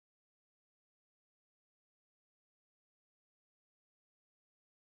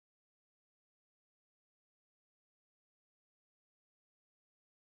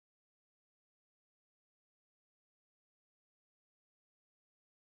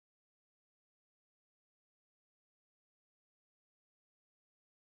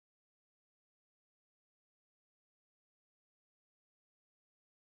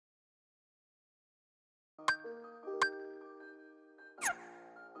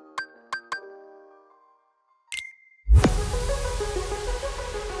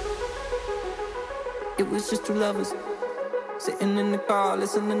it was just two lovers sitting in the car,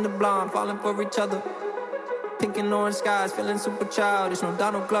 listening to Blonde, falling for each other. Pink and orange skies, feeling super childish, no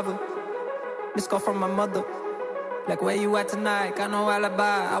Donald Glover. This call from my mother, like, where you at tonight? Got no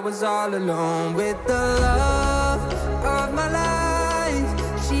alibi, I was all alone with the love of my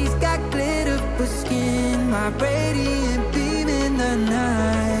life. She's got glitter for skin, my radiant beam in the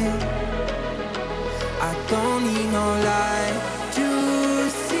night. I don't need no light to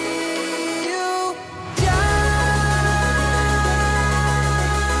see you shine.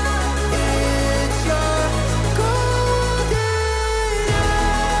 It's your golden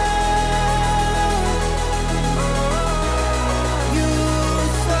hour. You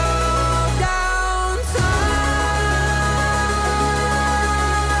slow down time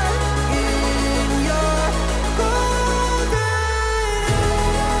in your golden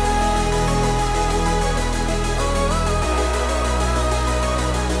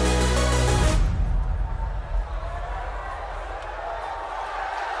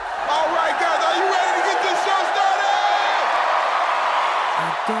All right, guys, are you ready to get this show started? I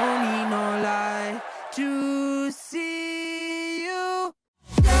don't need no light to see you.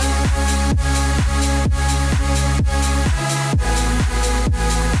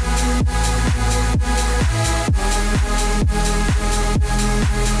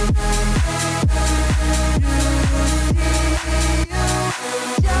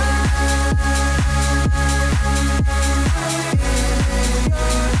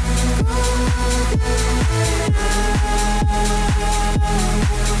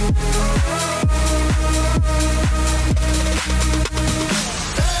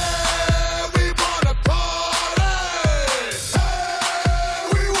 We wanna party.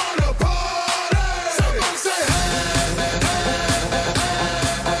 We wanna party. Somebody say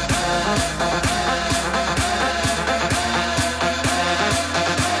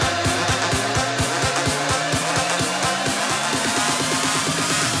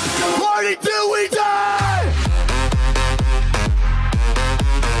party till we die.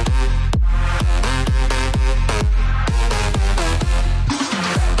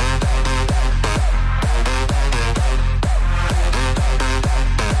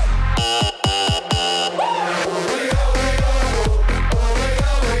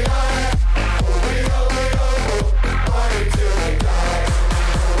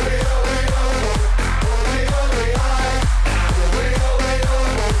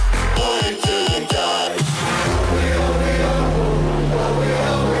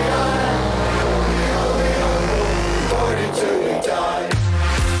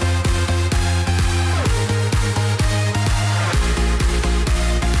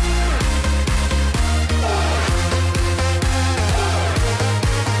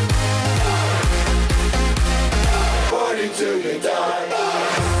 Party till we die.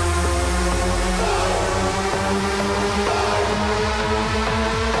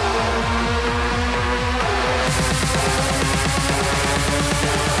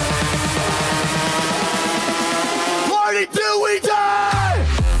 Party till we die.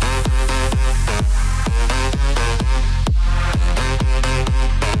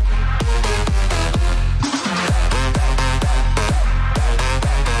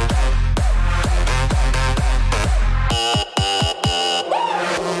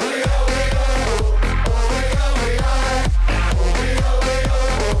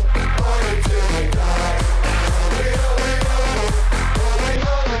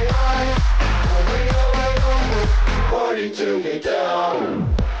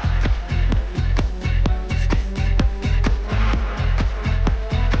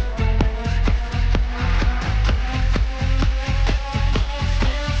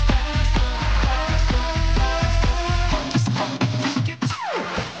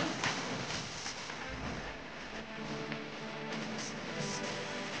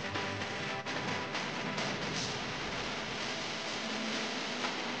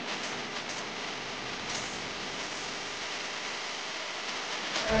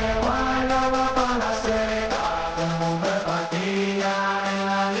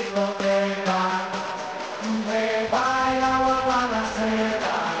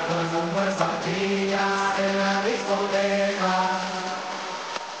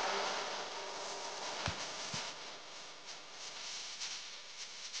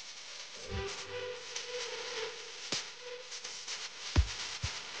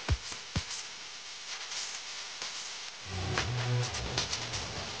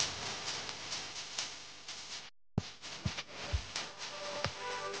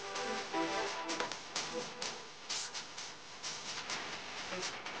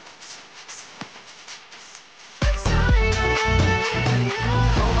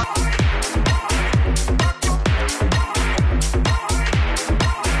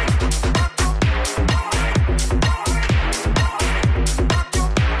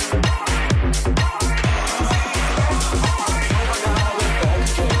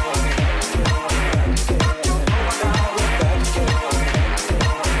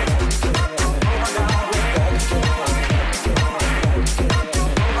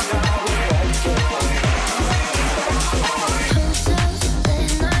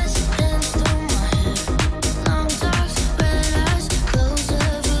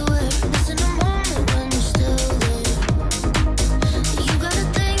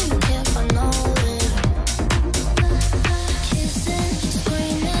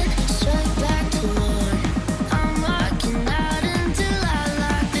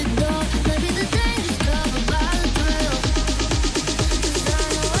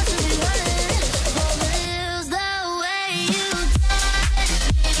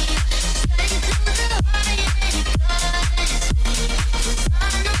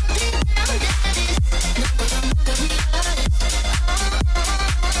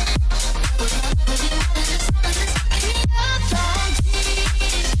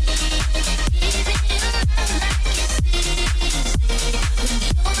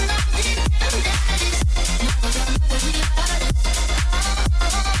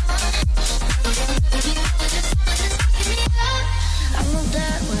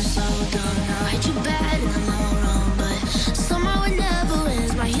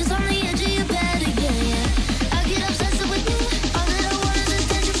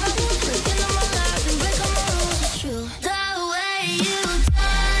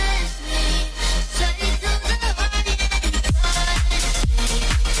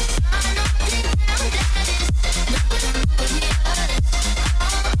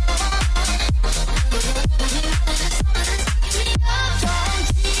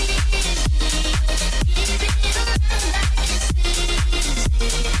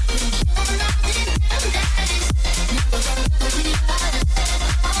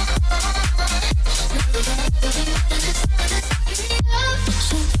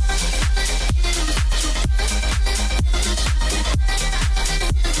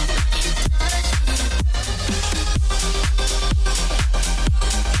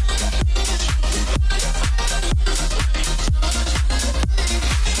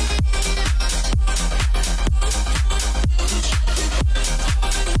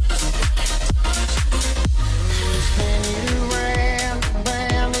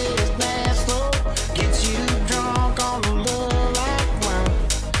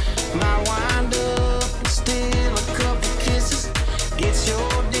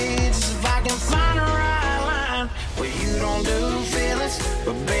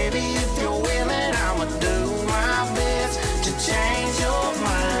 But baby, if you're willing, I'ma do my best to change your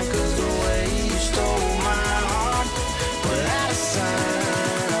mind. 'Cause the way you stole my heart without a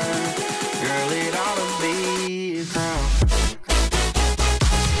sign, girl, it ought to be a crime.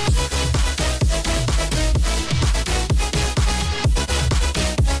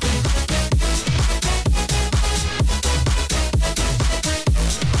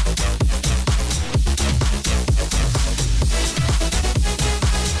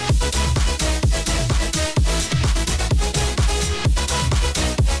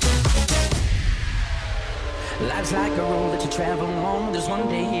 Life's like a road that you travel on. There's one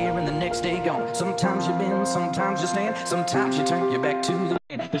day here and the next day gone. Sometimes you bend, sometimes you stand, sometimes you turn your back to the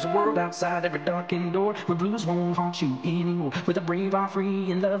wind. There's a world outside every darkened door where blues won't haunt you anymore. Where the brave are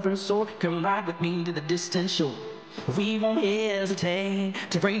free and lovers soar. Come ride with me to the distant shore. We won't hesitate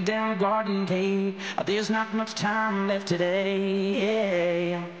to break down a garden gate. There's not much time left today.